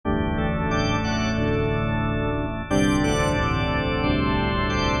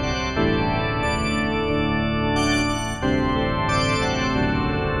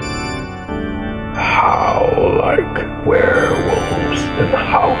in the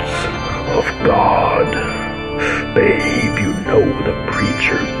house of God. Babe, you know the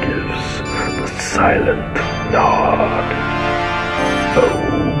preacher gives the silent nod. Oh,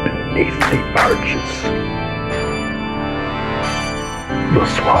 beneath the arches, the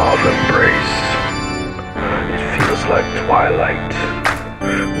suave embrace. It feels like twilight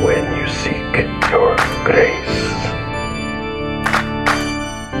when you seek your grace.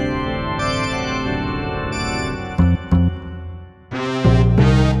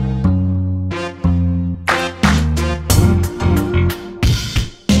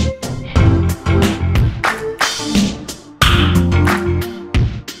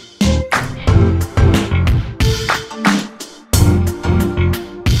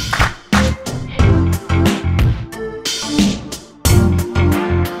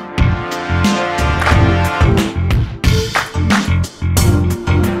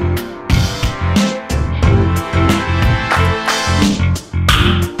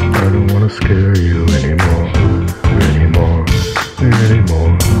 Scare you anymore. I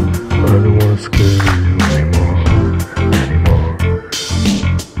don't wanna scare you anymore. I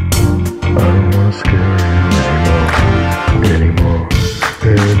don't wanna scare you anymore. I don't wanna scare you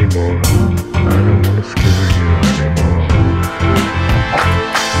anymore. I don't wanna scare you anymore.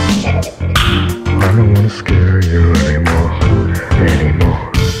 I don't wanna scare you anymore. Scare you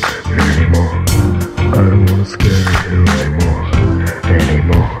anymore. I don't wanna scare you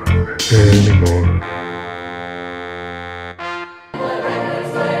anymore. I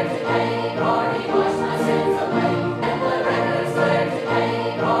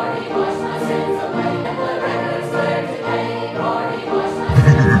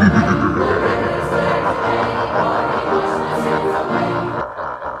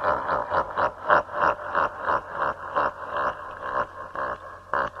don't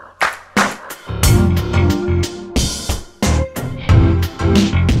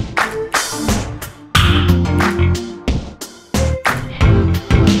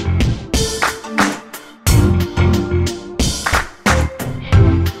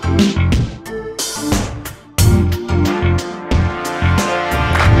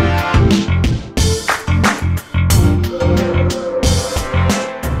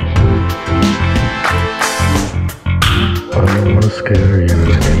scare you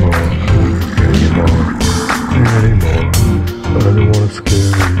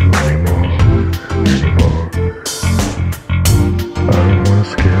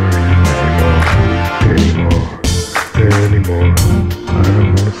I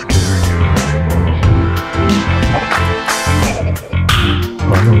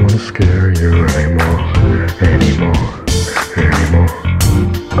don't wanna scare you anymore.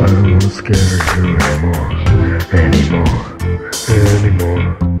 I don't wanna scare you anymore. I don't wanna scare you anymore.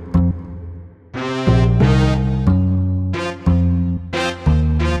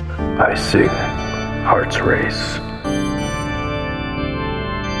 I sing, hearts race.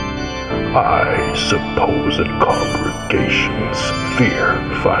 I suppose in congregations fear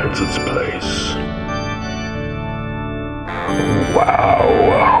finds its place. Wow,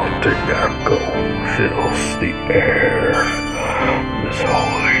 haunting echo fills the air. This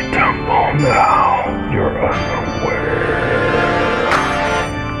holy temple now, you're unaware.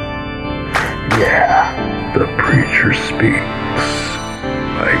 Yeah, the preacher speaks.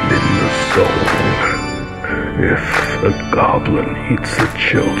 I'm in the zone. If a goblin eats the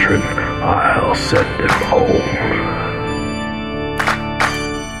children, I'll send him home.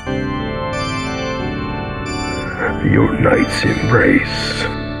 Your night's embrace,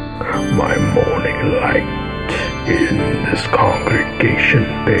 my morning light. In this congregation,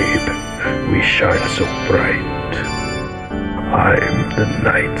 babe, we shine so bright. I'm the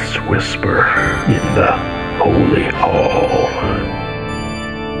night's whisper in the holy hall.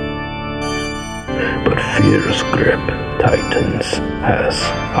 But fear's grip tightens as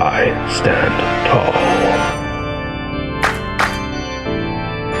I stand tall.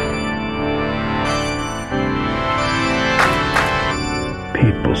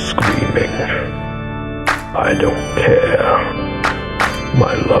 People screaming, I don't care.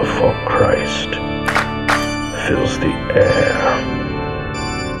 My love for Christ fills the air.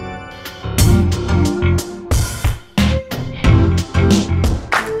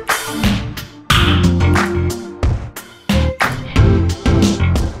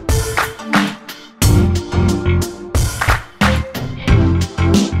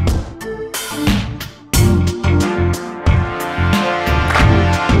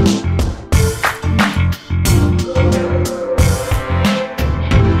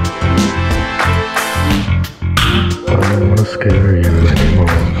 Scary.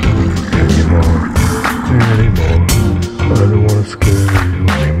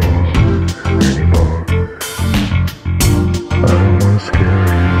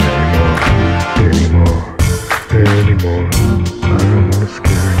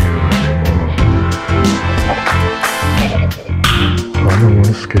 don't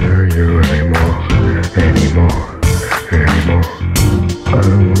wanna scare you anymore. I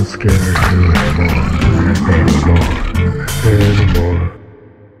don't wanna scare you anymore.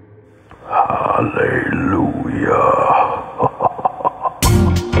 Hallelujah.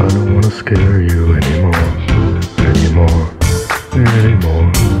 I don't wanna scare you anymore.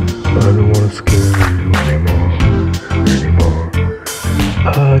 I don't wanna scare you anymore.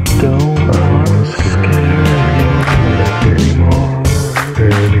 I don't wanna scare